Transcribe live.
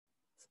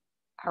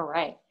All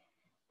right,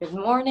 good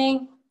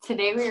morning.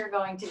 Today we are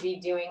going to be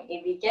doing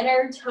a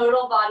beginner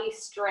total body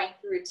strength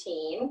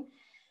routine.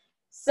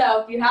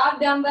 So if you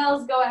have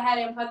dumbbells, go ahead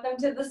and put them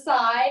to the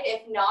side.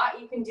 If not,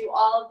 you can do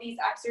all of these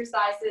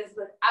exercises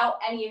without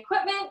any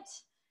equipment.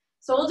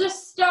 So we'll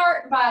just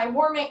start by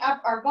warming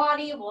up our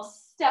body. We'll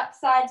step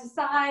side to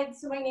side,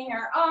 swinging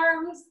our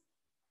arms.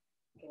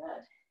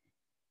 Good.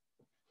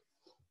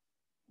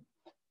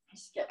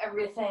 Just get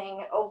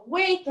everything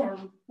awake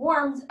and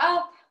warmed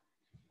up.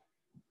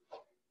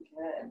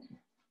 Good.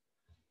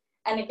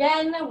 And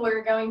again,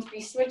 we're going to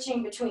be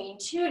switching between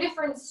two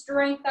different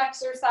strength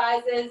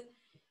exercises.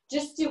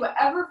 Just do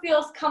whatever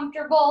feels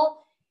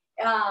comfortable.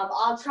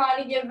 I'll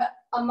try to give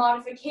a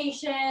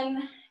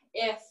modification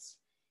if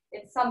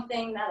it's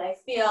something that I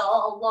feel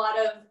a lot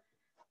of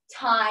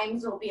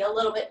times will be a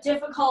little bit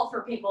difficult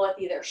for people with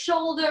either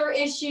shoulder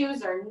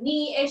issues or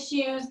knee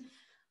issues.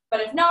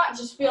 But if not,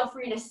 just feel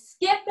free to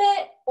skip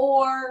it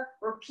or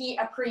repeat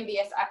a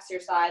previous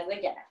exercise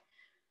again.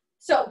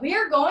 So we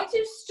are going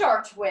to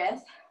start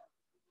with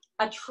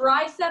a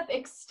tricep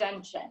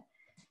extension.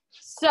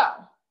 So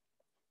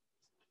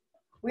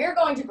we're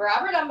going to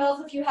grab our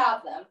dumbbells if you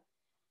have them.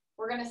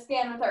 We're going to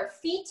stand with our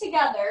feet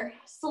together,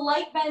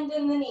 slight bend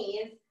in the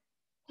knees,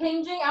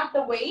 hinging at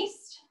the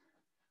waist,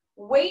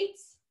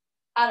 weights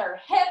at our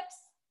hips,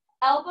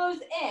 elbows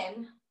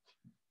in,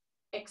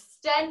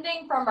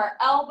 extending from our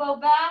elbow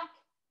back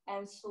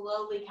and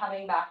slowly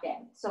coming back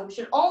in. So we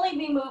should only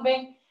be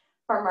moving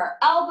from our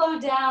elbow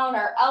down.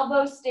 Our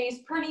elbow stays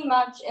pretty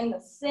much in the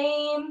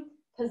same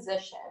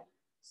position.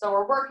 So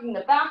we're working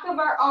the back of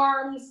our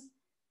arms.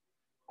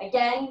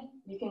 Again,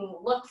 you can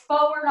look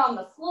forward on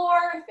the floor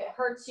if it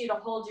hurts you to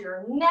hold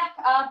your neck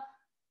up.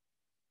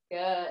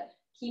 Good.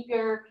 Keep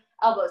your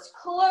elbows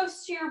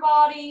close to your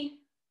body.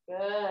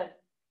 Good.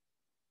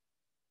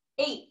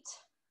 8,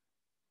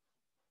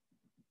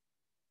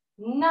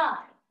 9,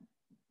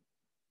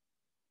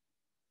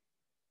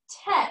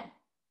 10,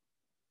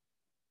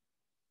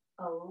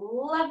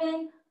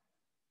 11,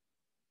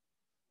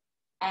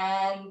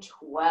 and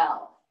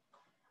 12.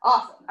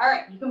 Awesome. All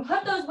right, you can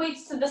put those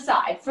weights to the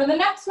side. For the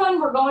next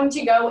one, we're going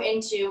to go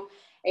into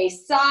a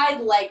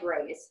side leg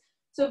raise.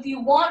 So if you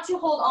want to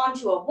hold on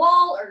to a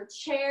wall or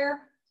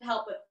chair to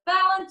help with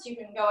balance, you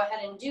can go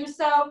ahead and do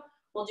so.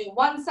 We'll do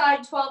one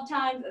side 12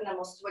 times, and then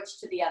we'll switch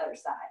to the other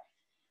side.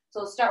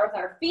 So we'll start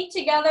with our feet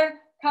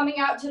together, coming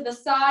out to the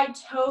side,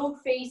 toe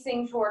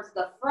facing towards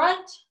the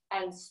front,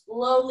 and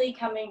slowly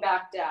coming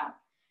back down.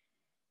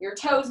 Your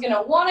toe's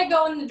gonna wanna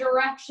go in the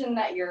direction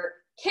that you're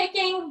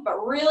kicking,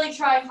 but really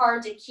try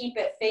hard to keep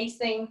it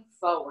facing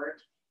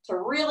forward to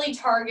really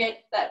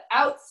target that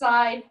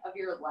outside of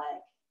your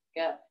leg.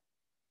 Good.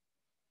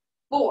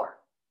 4,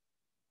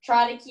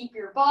 try to keep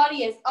your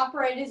body as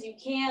upright as you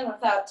can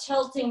without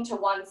tilting to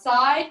one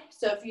side.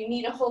 So if you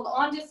need to hold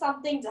on to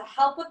something to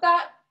help with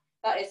that,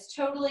 that is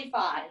totally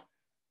fine.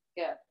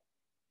 Good.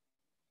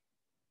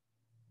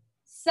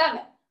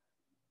 7,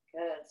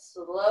 good.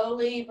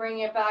 Slowly bring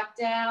it back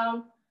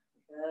down.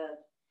 Good.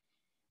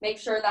 Make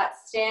sure that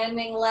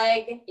standing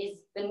leg is,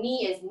 the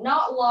knee is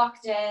not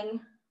locked in.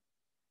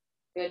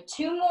 Good,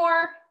 2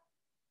 more.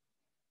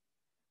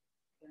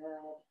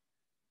 Good.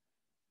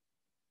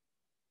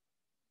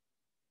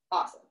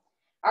 Awesome.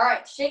 All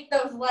right, shake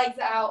those legs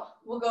out.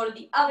 We'll go to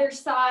the other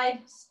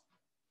side.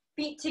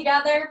 Feet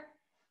together,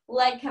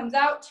 leg comes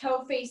out,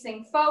 toe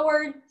facing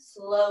forward,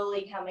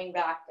 slowly coming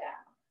back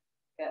down.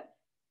 Good.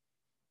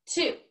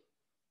 2,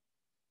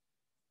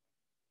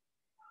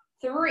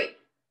 3,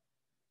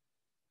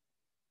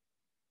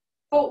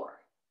 4,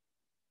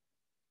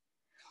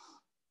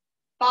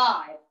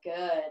 5,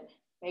 good.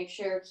 Make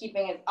sure you're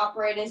keeping as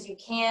upright as you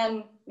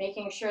can,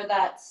 making sure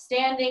that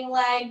standing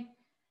leg,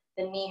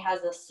 the knee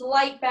has a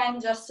slight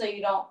bend just so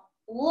you don't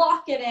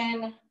lock it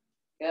in.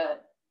 Good.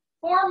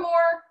 4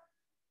 more.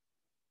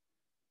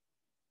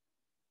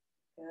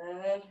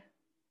 Good.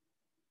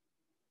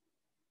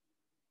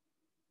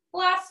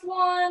 Last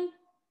one.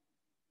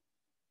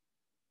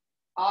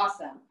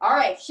 Awesome. All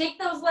right, shake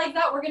those legs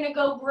out. We're gonna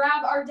go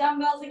grab our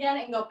dumbbells again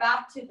and go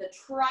back to the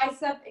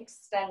tricep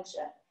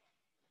extension.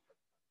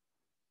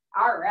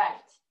 All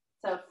right,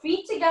 so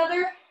feet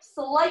together,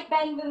 slight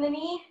bend in the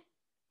knee,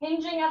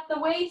 hinging at the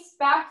waist,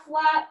 back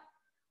flat,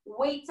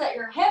 weights at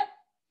your hip,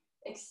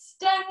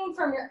 extend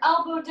from your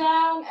elbow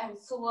down and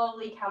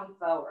slowly come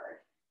forward.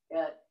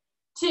 Good.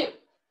 2,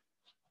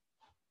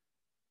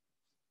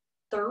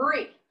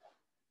 3,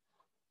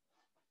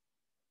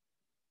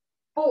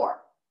 4.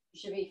 You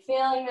should be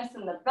feeling this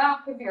in the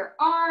back of your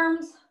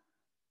arms.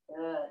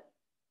 Good.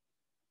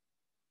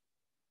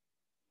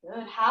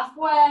 Good,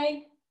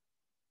 halfway.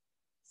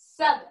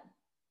 7,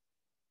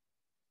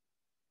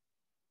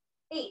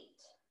 8,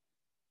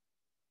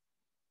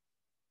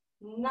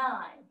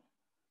 9.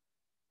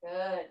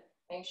 Good.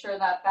 Make sure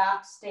that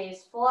back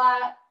stays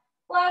flat.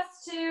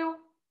 Last 2.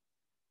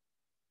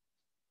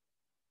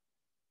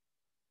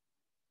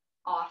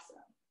 Awesome.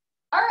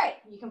 All right,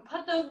 you can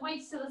put those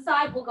weights to the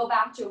side. We'll go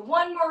back to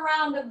one more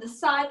round of the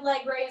side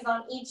leg raise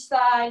on each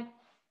side.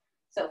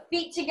 So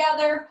feet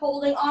together,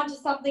 holding onto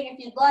something if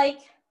you'd like.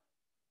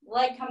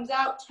 Leg comes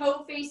out,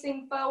 toe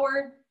facing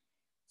forward.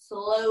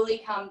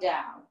 Slowly come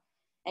down.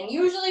 And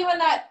usually when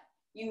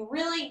you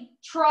really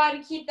try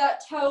to keep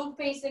that toe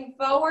facing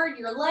forward,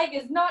 your leg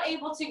is not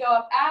able to go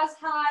up as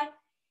high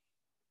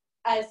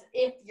as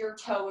if your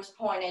toe is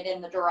pointed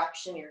in the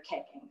direction you're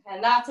kicking.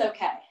 And that's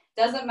okay.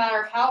 Doesn't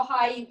matter how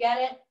high you get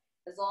it,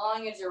 as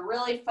long as you're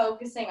really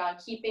focusing on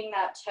keeping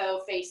that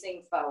toe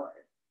facing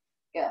forward.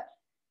 Good.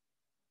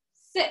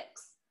 6,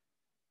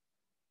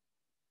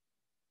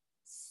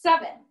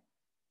 7,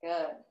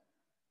 good.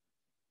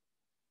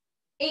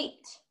 8,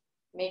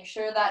 make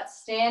sure that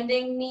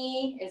standing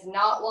knee is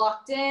not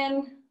locked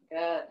in,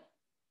 good.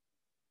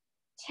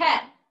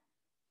 10,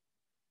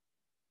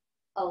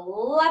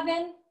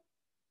 11,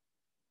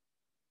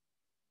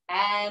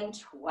 and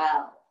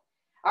 12.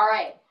 All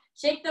right,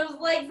 shake those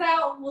legs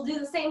out. We'll do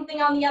the same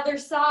thing on the other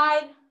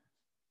side.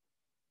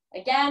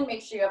 Again,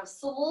 make sure you have a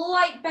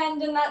slight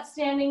bend in that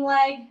standing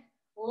leg.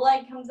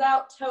 Leg comes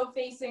out, toe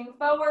facing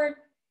forward.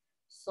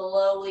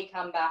 Slowly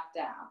come back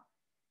down.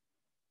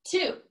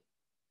 2,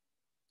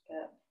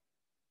 good.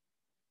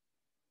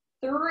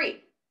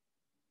 3,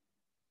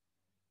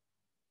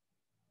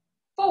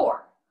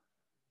 4,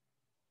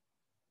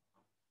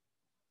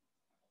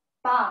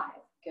 5,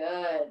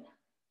 good.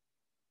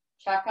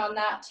 Check on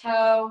that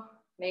toe.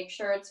 Make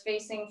sure it's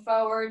facing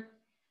forward.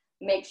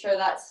 Make sure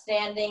that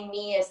standing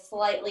knee is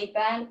slightly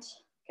bent.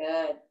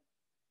 Good.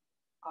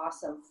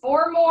 Awesome.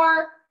 4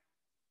 more.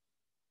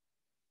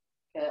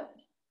 Good.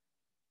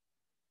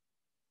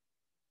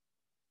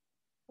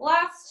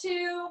 Last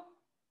 2.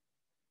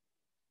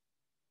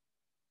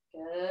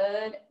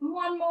 Good.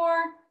 1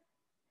 more.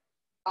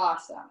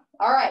 Awesome.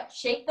 All right,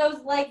 shake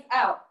those legs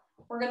out.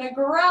 We're gonna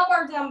grab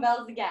our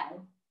dumbbells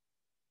again.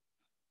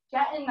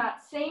 Get in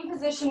that same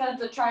position as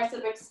the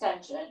tricep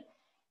extension.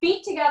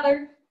 Feet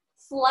together,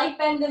 slight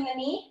bend in the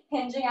knee,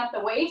 hinging at the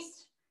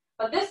waist.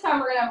 But this time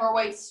we're gonna have our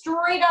weight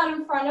straight out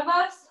in front of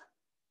us.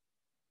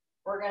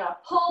 We're gonna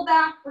pull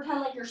back,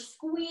 pretend like you're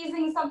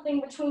squeezing something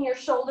between your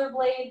shoulder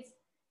blades,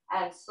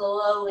 and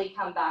slowly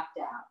come back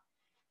down.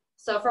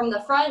 So from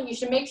the front, you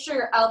should make sure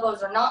your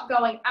elbows are not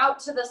going out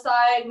to the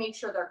side. Make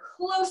sure they're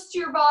close to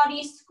your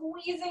body,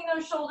 squeezing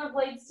those shoulder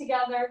blades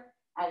together,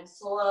 and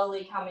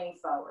slowly coming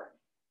forward.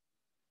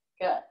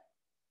 Good.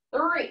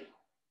 3.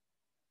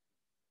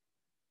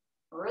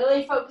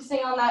 Really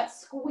focusing on that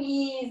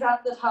squeeze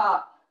at the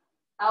top.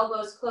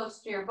 Elbows close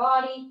to your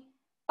body.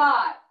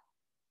 5,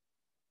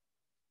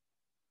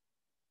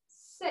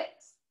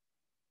 6,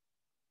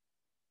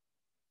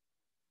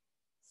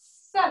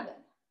 7,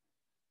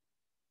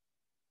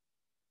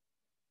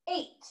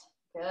 8,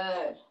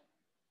 good.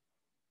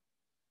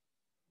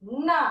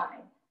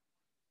 9,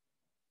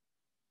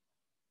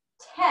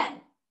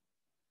 10,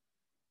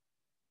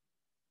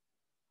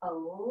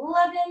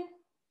 11,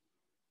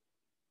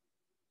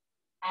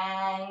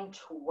 and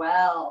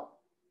 12.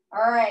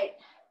 All right,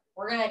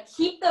 we're gonna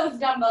keep those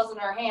dumbbells in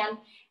our hand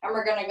and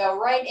we're gonna go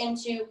right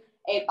into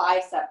a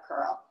bicep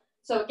curl.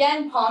 So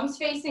again, palms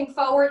facing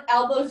forward,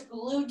 elbows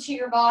glued to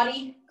your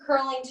body,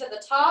 curling to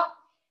the top.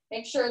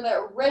 Make sure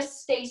that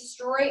wrists stay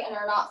straight and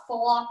are not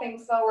flopping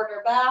forward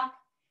or back.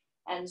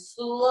 And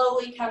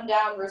slowly come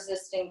down,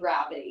 resisting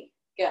gravity.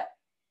 Good.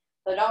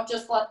 So don't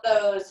just let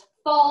those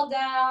fall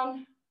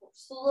down.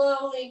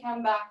 Slowly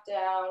come back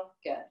down.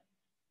 Good.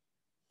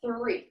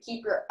 3,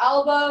 keep your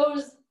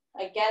elbows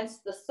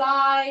against the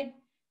side.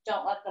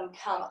 Don't let them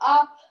come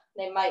up.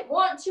 They might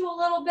want to a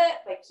little bit,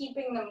 but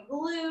keeping them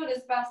glued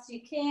as best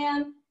you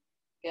can.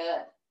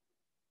 Good.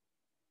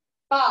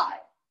 5,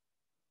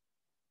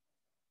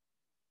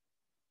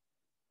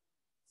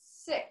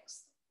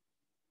 6,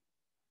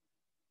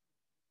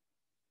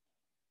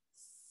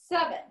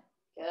 7,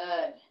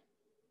 good.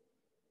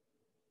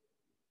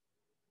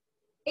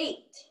 8,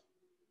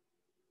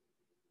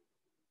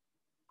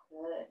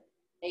 good.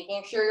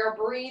 Making sure you're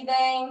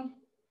breathing.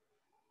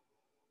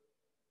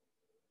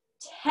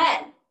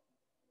 10,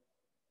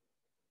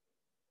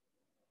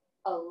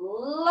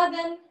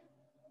 11,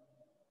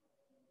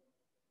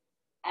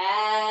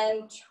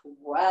 and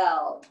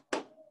 12.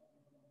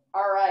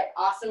 All right,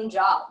 awesome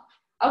job.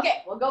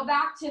 Okay, we'll go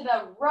back to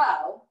the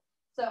row.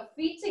 So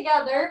feet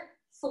together,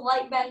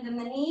 slight bend in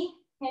the knee,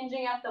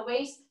 hinging at the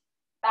waist,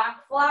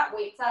 back flat,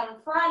 weights out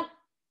in front.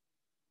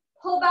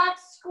 Pull back,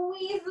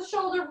 squeeze the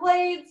shoulder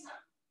blades,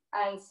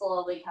 and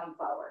slowly come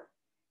forward.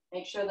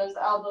 Make sure those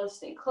elbows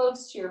stay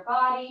close to your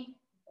body.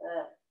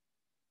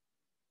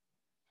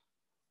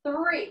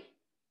 3,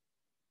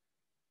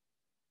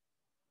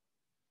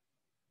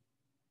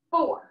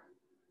 4,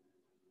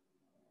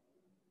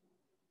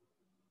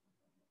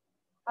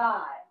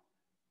 5,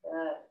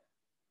 good.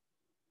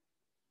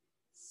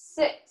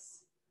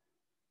 6,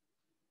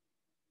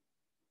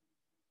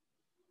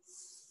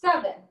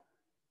 7,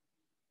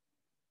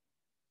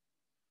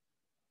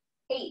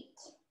 8,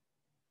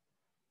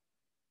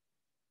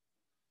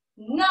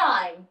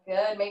 9,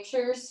 good. Make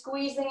sure you're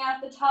squeezing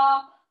at the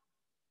top.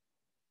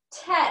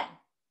 10,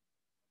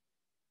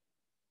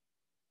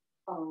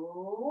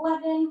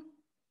 11,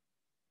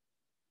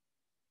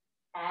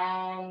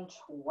 and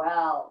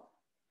 12.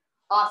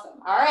 Awesome.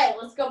 All right,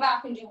 let's go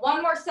back and do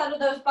one more set of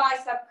those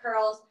bicep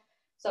curls.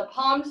 So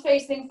palms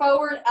facing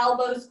forward,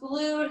 elbows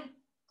glued,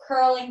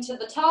 curling to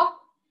the top,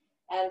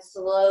 and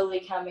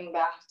slowly coming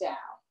back down.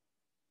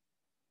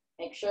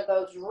 Make sure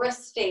those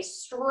wrists stay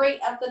straight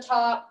at the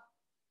top.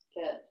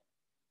 Good.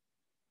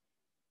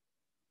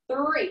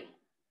 3.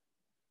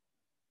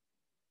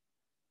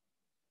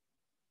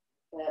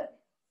 Good.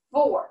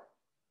 4.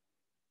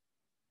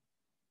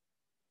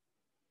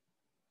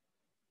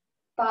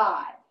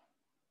 5.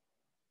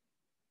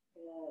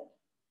 Good.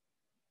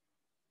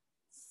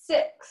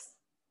 6.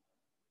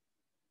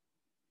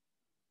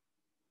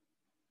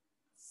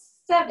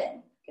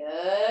 7.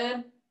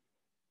 Good.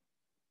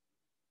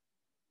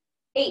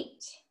 8.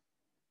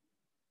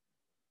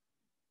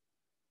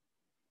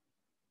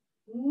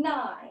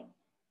 9.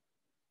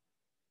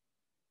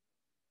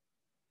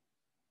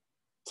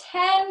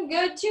 10.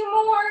 Good. 2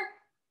 more.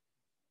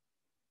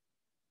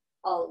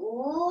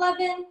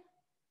 11.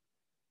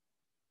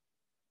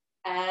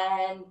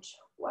 And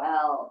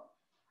 12.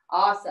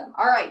 Awesome.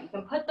 All right, you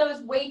can put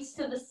those weights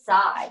to the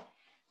side.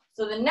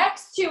 So the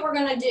next two we're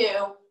going to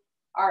do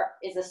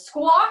is a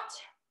squat,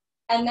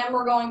 and then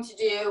we're going to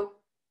do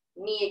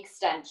knee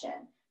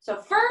extension. So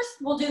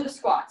first, we'll do the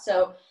squat.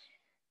 So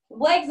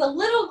legs a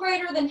little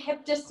greater than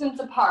hip distance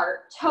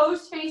apart,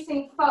 toes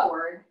facing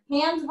forward,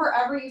 hands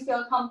wherever you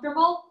feel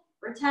comfortable,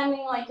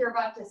 pretending like you're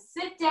about to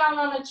sit down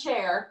on a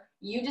chair.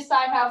 You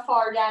decide how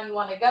far down you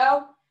want to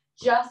go.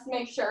 Just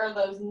make sure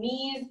those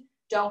knees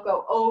don't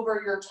go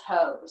over your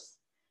toes.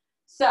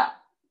 So,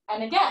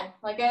 and again,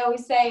 like I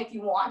always say, if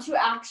you want to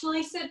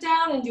actually sit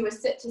down and do a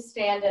sit to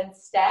stand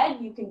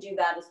instead, you can do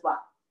that as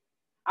well.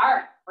 All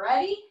right,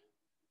 ready?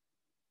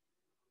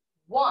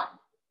 1.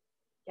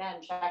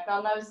 Again, check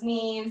on those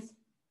knees.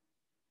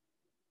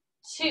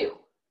 2.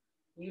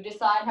 You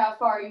decide how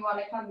far you want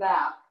to come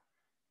back.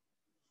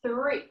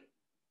 3.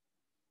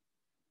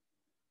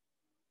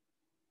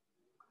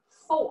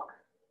 4.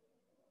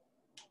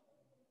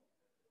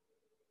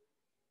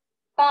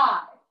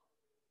 5.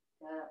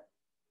 Good.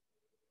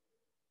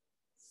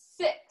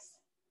 6.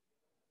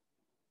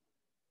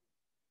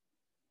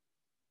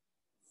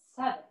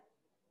 7.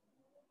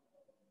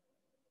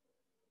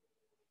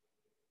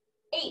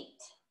 8.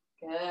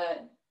 Good.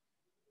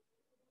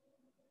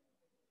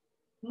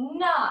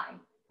 9.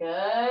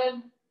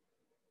 Good.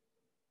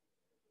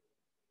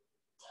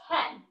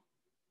 10.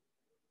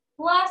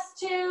 Last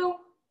 2.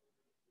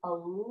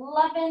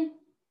 11.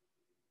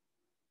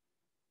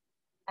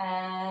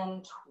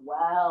 And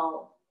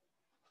 12.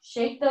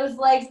 Shake those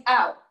legs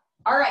out.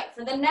 All right,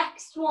 for the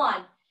next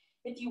one,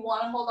 if you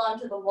want to hold on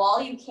to the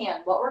wall, you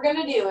can. What we're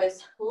going to do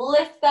is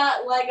lift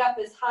that leg up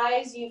as high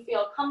as you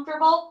feel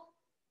comfortable.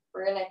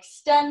 We're going to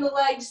extend the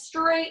leg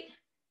straight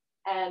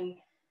and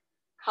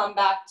come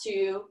back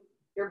to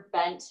your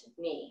bent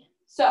knee.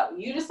 So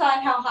you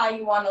decide how high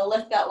you want to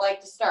lift that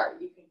leg to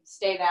start. You can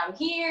stay down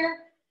here.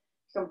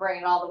 You can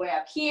bring it all the way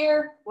up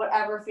here,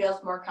 whatever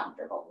feels more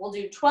comfortable. We'll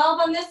do 12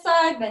 on this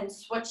side, then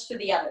switch to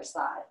the other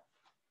side.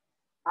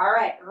 All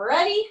right,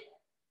 ready?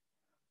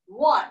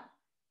 1,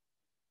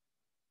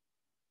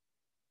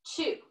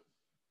 2.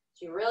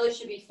 So you really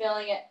should be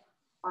feeling it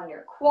on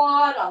your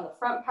quad, on the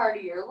front part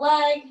of your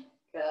leg.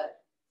 Good.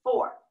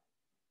 4,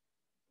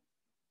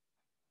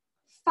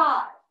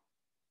 5,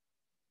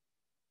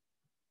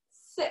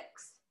 6,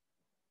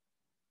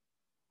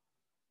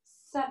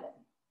 7.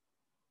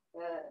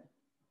 Good.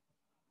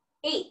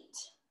 8,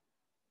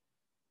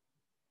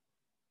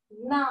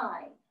 9,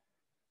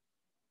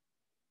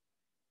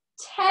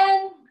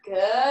 10.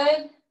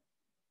 Good.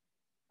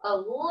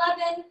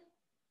 11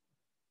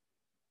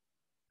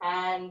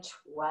 and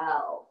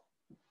 12.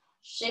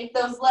 Shake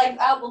those legs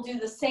out. We'll do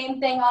the same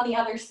thing on the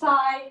other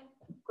side.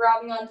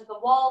 Grabbing onto the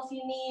wall if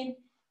you need.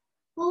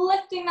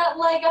 Lifting that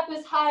leg up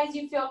as high as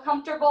you feel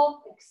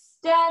comfortable.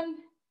 Extend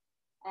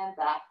and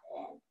back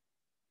in.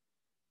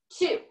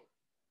 2.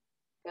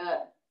 Good.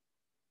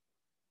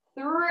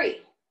 3.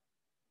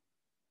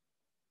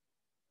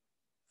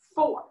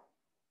 4.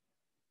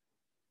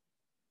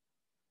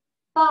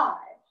 5.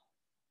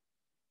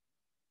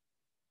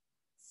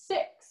 6.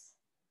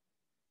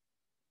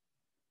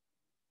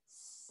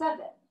 7.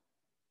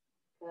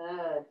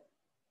 Good.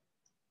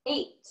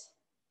 8.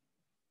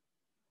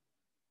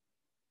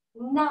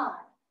 9.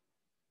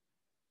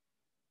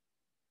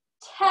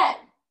 10.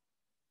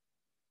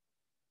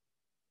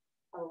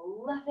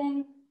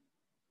 11.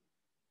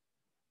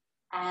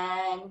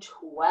 And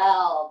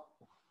 12.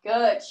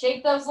 Good.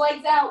 Shake those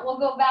legs out. We'll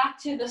go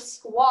back to the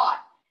squat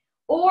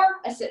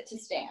or a sit to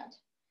stand.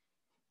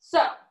 So,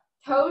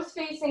 toes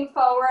facing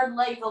forward,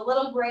 legs a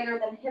little greater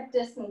than hip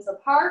distance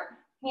apart,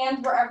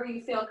 hands wherever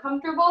you feel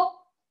comfortable.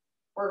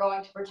 We're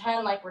going to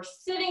pretend like we're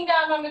sitting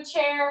down on a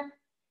chair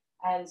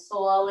and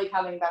slowly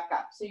coming back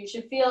up. So you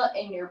should feel it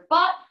in your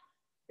butt,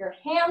 your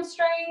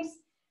hamstrings,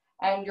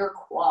 and your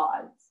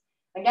quads.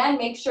 Again,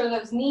 make sure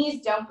those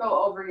knees don't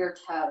go over your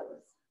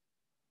toes.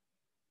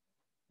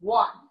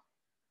 1,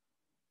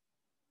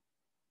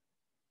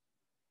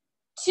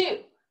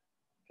 2,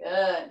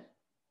 good.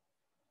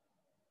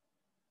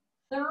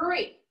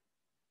 3,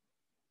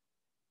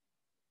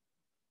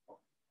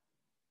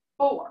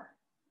 4,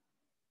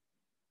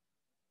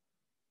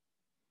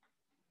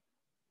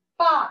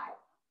 5,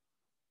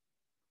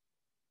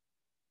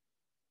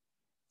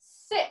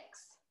 6,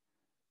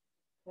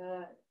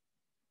 good,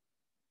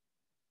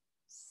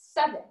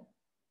 7,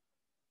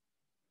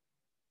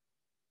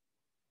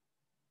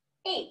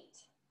 8,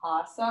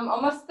 awesome,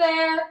 almost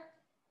there,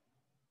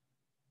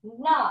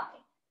 9,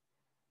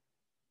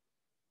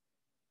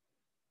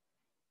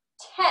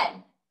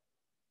 10,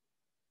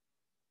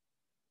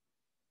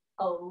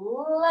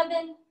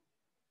 11,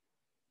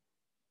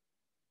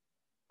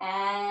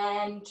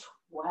 and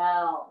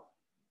 12.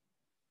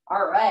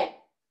 All right,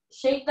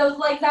 shake those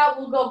legs out.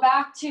 We'll go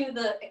back to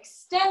the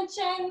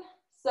extension.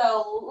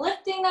 So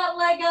lifting that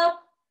leg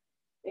up,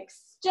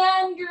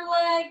 extend your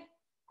leg,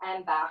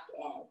 and back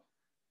in.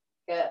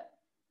 Good.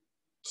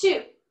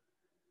 2.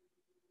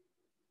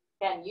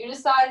 Again, you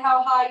decide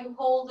how high you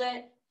hold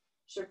it.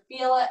 You should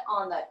feel it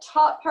on the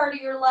top part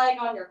of your leg,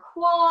 on your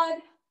quad.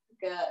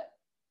 Good.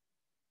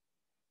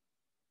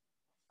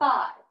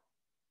 5,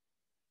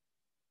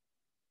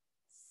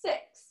 6,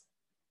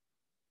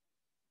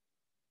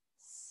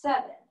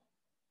 7,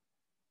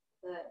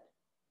 good.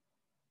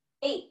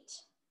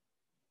 8,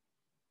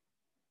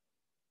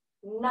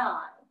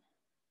 9,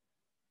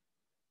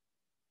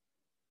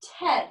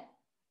 10,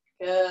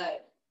 good.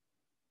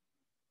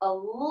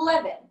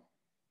 11,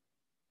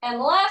 and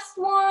last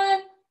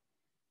one,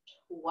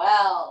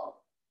 12.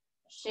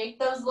 Shake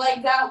those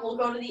legs out. We'll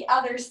go to the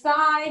other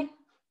side.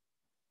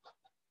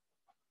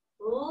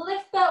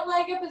 Lift that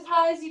leg up as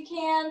high as you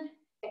can.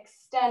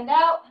 Extend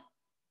out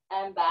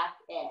and back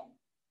in.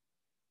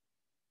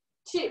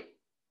 2,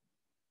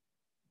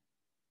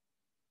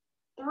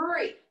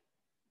 3,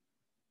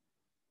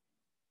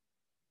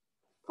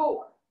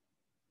 4,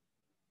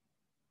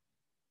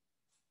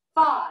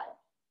 5,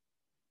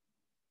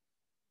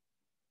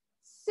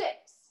 6,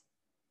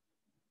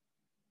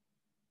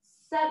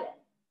 7,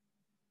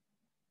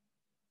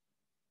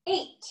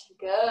 8.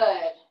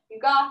 Good. You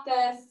got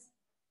this.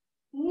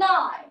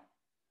 9,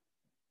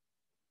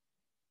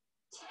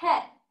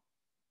 10,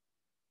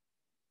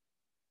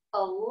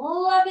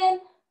 11,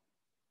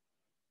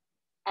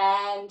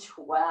 and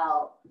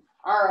 12.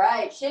 All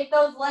right, shake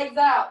those legs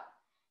out.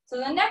 So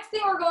the next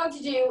thing we're going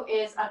to do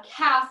is a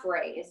calf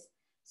raise.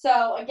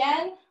 So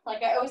again,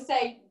 like I always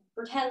say,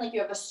 pretend like you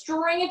have a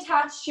string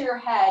attached to your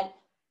head,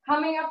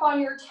 coming up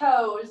on your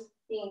toes,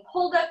 being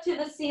pulled up to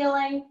the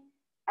ceiling,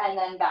 and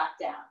then back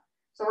down.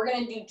 So we're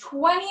going to do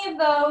 20 of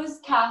those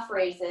calf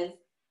raises.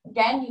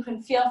 Again, you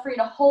can feel free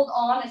to hold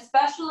on,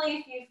 especially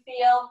if you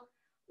feel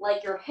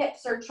like your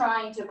hips are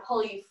trying to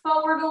pull you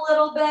forward a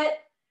little bit.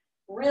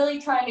 Really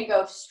trying to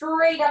go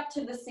straight up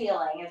to the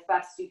ceiling as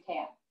best you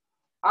can.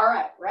 All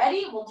right,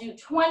 ready? We'll do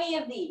 20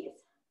 of these.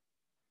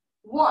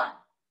 1,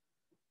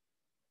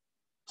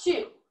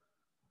 2,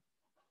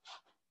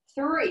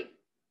 3,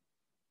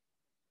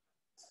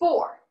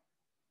 4,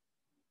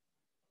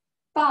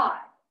 5,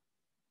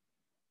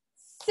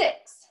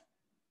 6,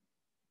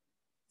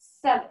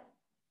 7,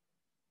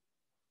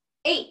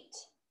 8,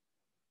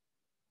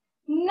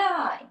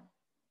 9,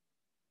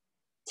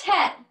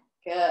 10,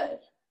 good,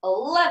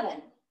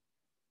 11,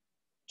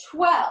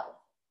 12,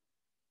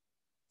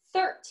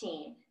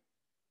 13,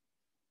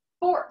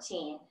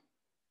 14,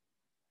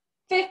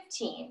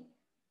 15,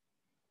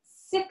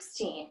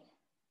 16,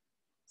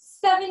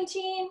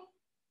 17,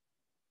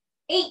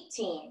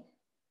 18,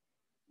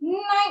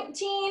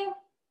 19,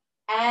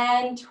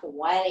 and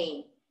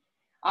 20.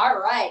 All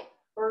right,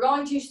 we're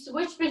going to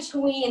switch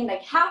between the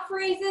calf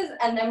raises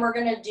and then we're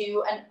going to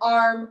do an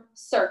arm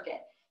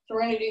circuit. So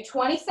we're going to do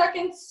 20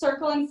 seconds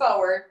circling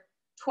forward,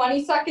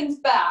 20 seconds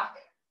back,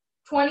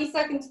 20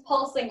 seconds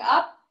pulsing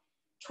up,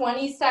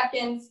 20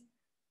 seconds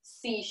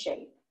C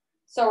shape.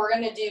 So we're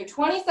going to do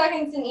 20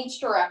 seconds in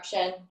each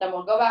direction, then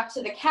we'll go back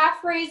to the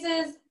calf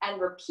raises and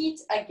repeat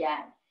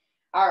again.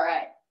 All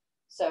right,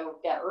 so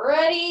get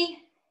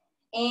ready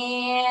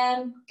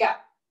and go.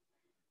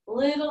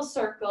 Little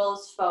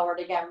circles forward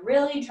again,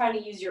 really trying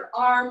to use your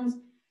arms,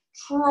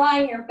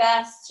 trying your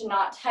best to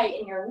not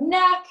tighten your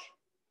neck,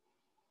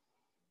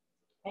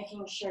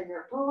 making sure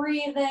you're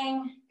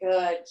breathing.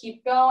 Good,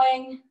 keep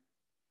going.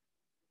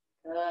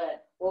 Good,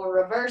 we'll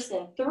reverse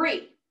in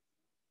 3,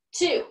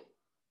 2,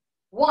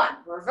 1,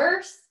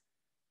 reverse.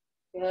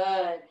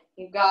 Good,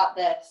 you got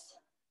this.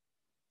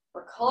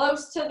 We're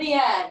close to the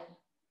end.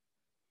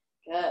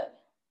 Good.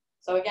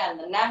 So again,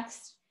 the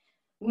next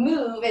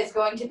move is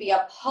going to be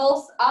a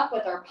pulse up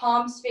with our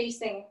palms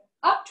facing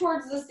up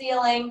towards the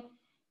ceiling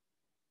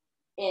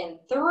in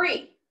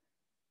 3,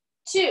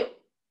 2,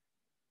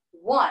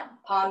 1.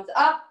 Palms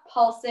up,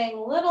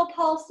 pulsing, little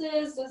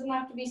pulses, doesn't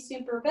have to be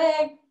super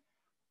big.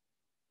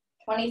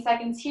 20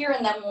 seconds here,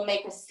 and then we'll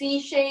make a C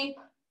shape.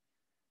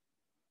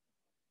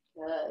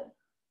 Good.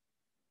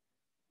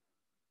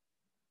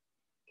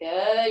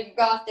 Good, you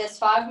got this.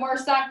 5 more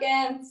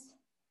seconds.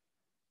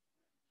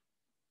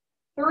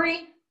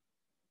 3,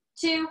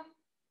 2,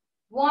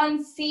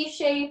 1, C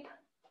shape.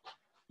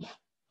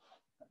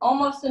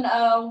 Almost an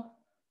O.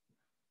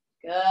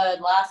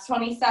 Good. Last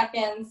 20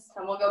 seconds.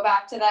 And we'll go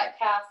back to that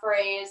calf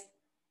raise.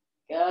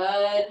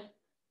 Good.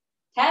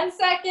 10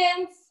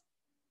 seconds.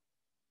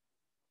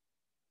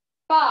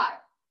 5,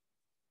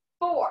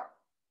 4,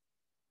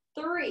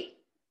 3,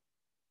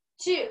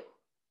 2,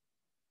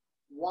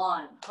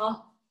 1.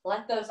 Oh,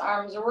 let those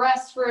arms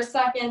rest for a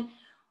second.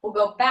 We'll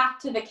go back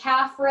to the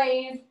calf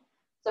raise.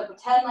 So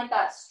pretend like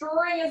that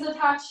string is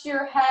attached to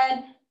your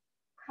head.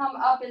 Come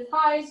up as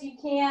high as you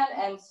can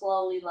and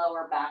slowly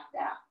lower back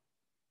down.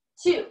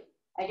 2.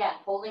 Again,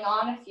 holding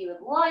on if you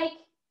would like.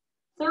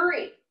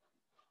 3,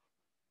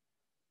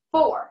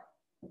 4,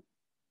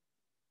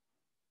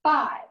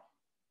 5,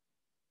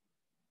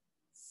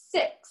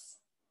 6,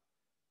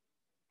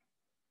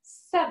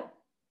 7,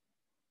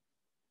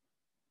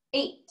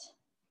 8.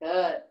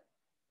 Good.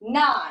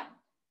 9.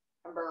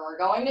 Remember, we're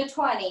going to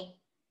 20.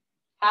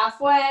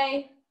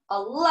 Halfway.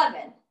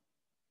 11,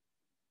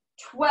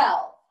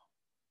 12,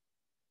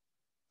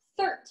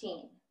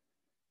 13,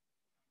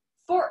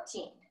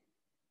 14,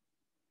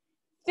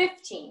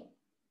 15,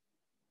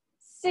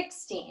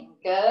 16,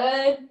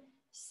 good,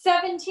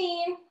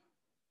 17,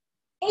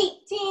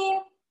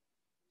 18,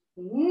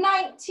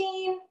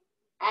 19,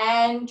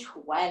 and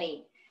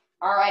 20.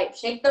 All right,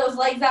 shake those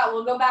legs out.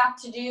 We'll go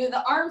back to do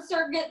the arm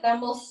circuit,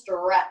 then we'll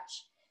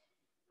stretch.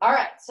 All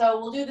right, so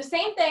we'll do the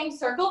same thing,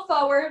 circle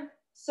forward,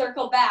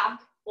 circle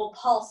back, we'll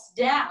pulse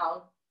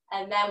down,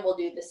 and then we'll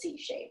do the C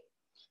shape.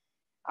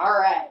 All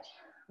right,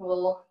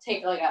 we'll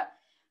take like a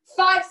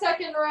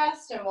 5-second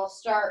rest, and we'll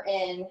start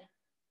in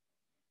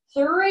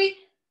 3,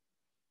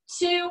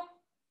 2,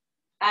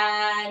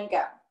 and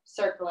go.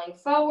 Circling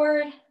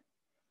forward.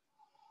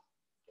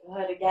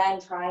 Good, again,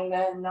 trying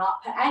to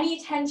not put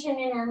any tension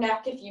in your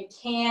neck if you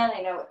can.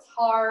 I know it's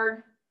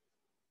hard.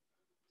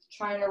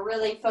 Trying to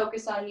really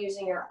focus on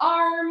using your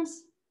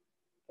arms.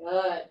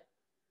 Good.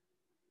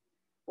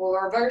 We'll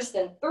reverse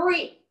in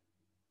 3,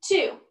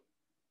 2,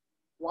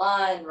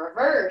 1.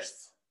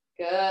 Reverse.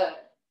 Good.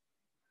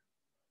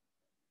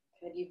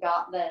 Good, you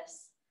got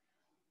this.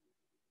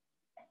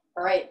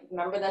 All right,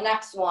 remember the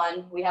next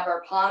one. We have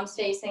our palms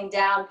facing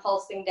down,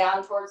 pulsing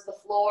down towards the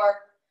floor.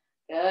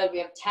 Good, we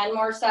have 10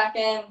 more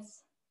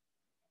seconds.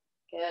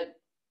 Good.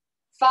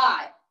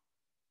 5,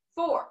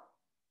 4,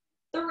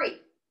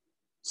 3,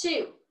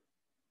 2.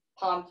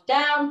 Palms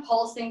down,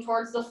 pulsing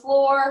towards the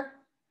floor.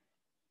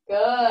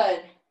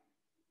 Good.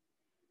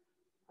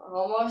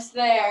 Almost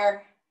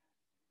there.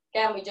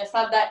 Again, we just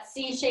have that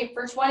C shape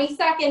for 20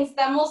 seconds,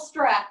 then we'll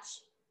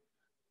stretch.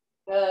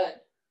 Good.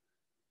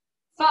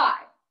 5,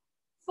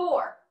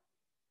 4,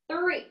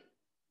 3,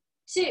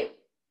 2,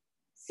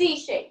 C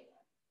shape.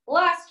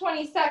 Last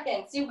 20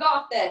 seconds, you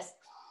got this.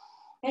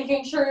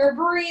 Making sure you're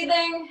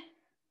breathing.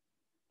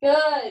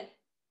 Good.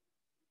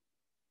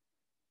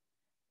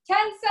 10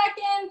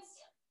 seconds.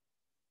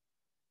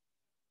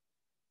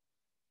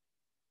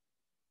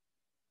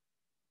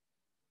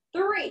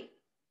 3,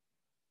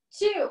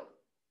 2,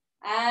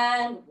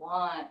 and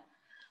 1.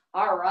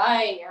 All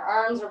right, your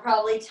arms are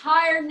probably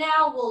tired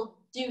now. We'll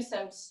do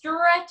some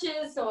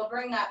stretches. So we'll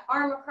bring that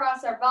arm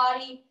across our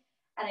body.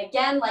 And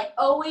again, like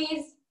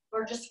always,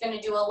 we're just going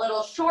to do a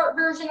little short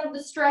version of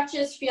the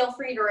stretches. Feel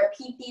free to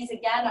repeat these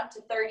again up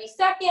to 30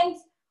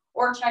 seconds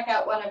or check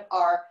out one of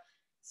our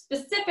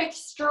specific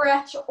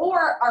stretch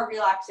or our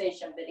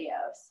relaxation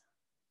videos.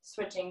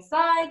 Switching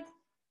sides.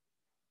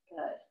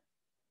 Good.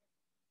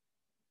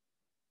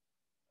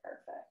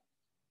 Perfect.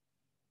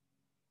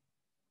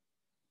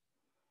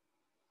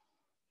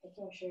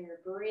 Making sure you're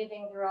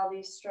breathing through all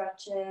these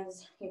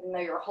stretches. Even though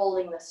you're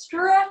holding the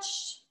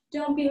stretch,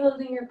 don't be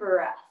holding your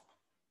breath.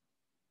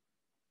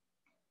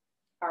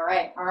 All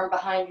right, arm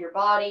behind your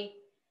body,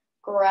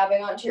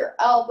 grabbing onto your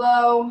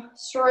elbow,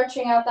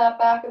 stretching out that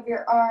back of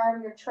your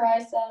arm, your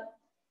tricep.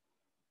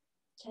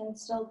 Again,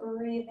 still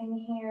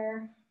breathing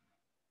here.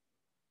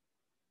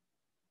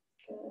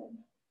 Good.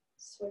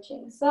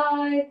 Switching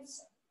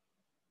sides.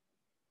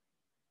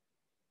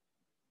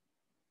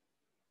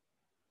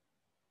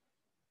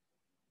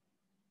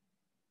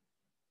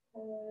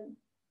 Good.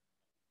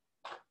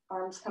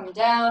 Arms come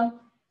down.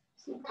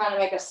 So you kind of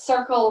make a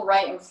circle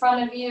right in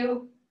front of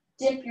you.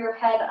 Dip your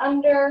head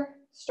under,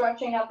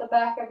 stretching out the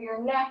back of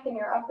your neck and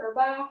your upper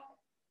back.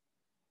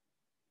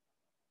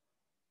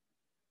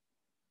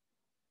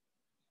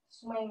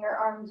 Swing your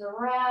arms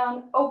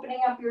around,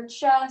 opening up your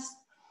chest.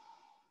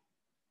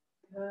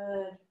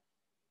 Good.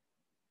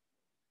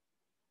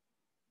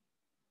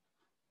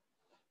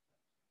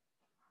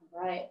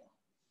 All right.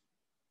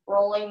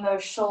 Rolling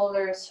those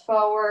shoulders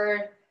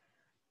forward,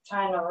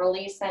 trying to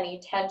release any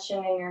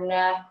tension in your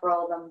neck,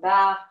 roll them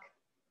back.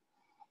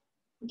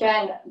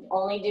 Again,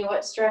 only do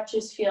what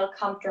stretches feel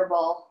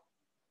comfortable.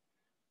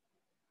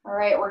 All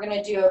right, we're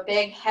gonna do a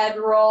big head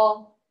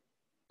roll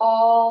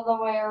all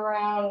the way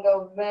around,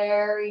 go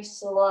very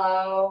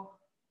slow.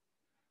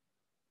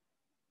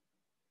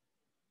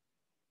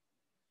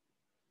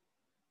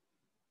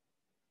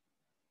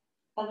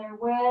 Other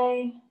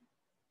way.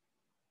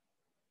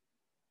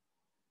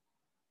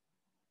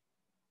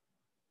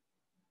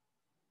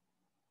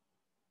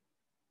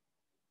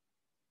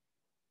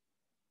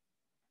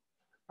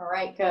 All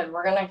right, good.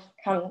 We're gonna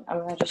come, I'm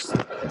gonna just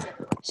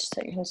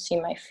so you can see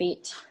my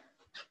feet.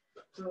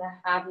 I'm gonna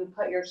have you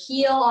put your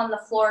heel on the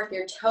floor with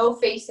your toe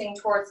facing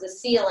towards the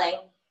ceiling,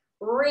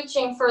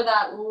 reaching for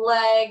that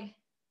leg,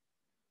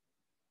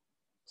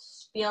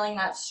 just feeling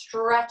that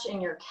stretch in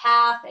your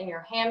calf and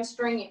your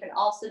hamstring. You can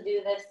also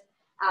do this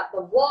at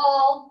the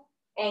wall,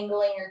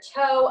 angling your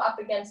toe up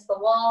against the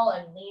wall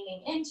and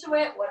leaning into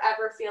it,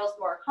 whatever feels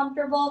more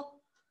comfortable.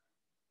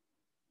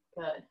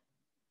 Good.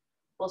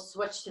 We'll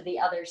switch to the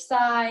other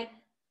side.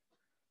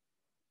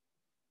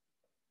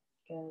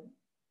 Good.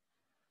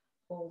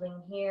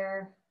 Holding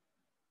here.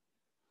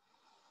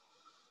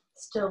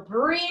 Still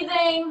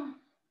breathing.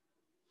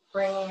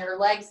 Bringing your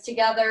legs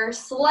together.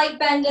 Slight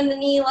bend in the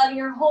knee, letting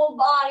your whole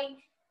body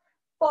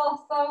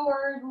fall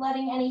forward,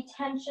 letting any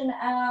tension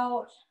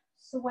out.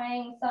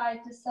 Swaying side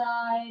to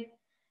side.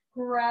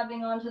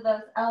 Grabbing onto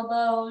those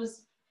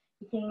elbows.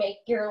 You can make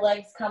your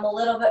legs come a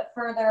little bit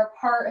further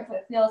apart if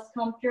it feels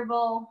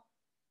comfortable.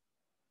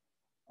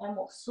 And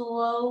we'll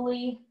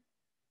slowly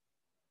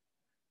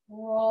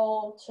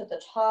roll to the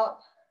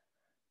top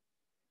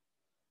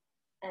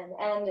and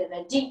end in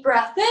a deep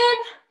breath in.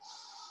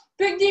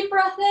 Big deep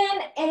breath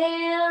in,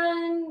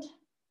 and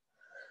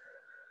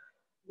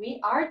we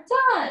are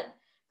done.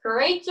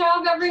 Great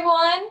job,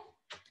 everyone.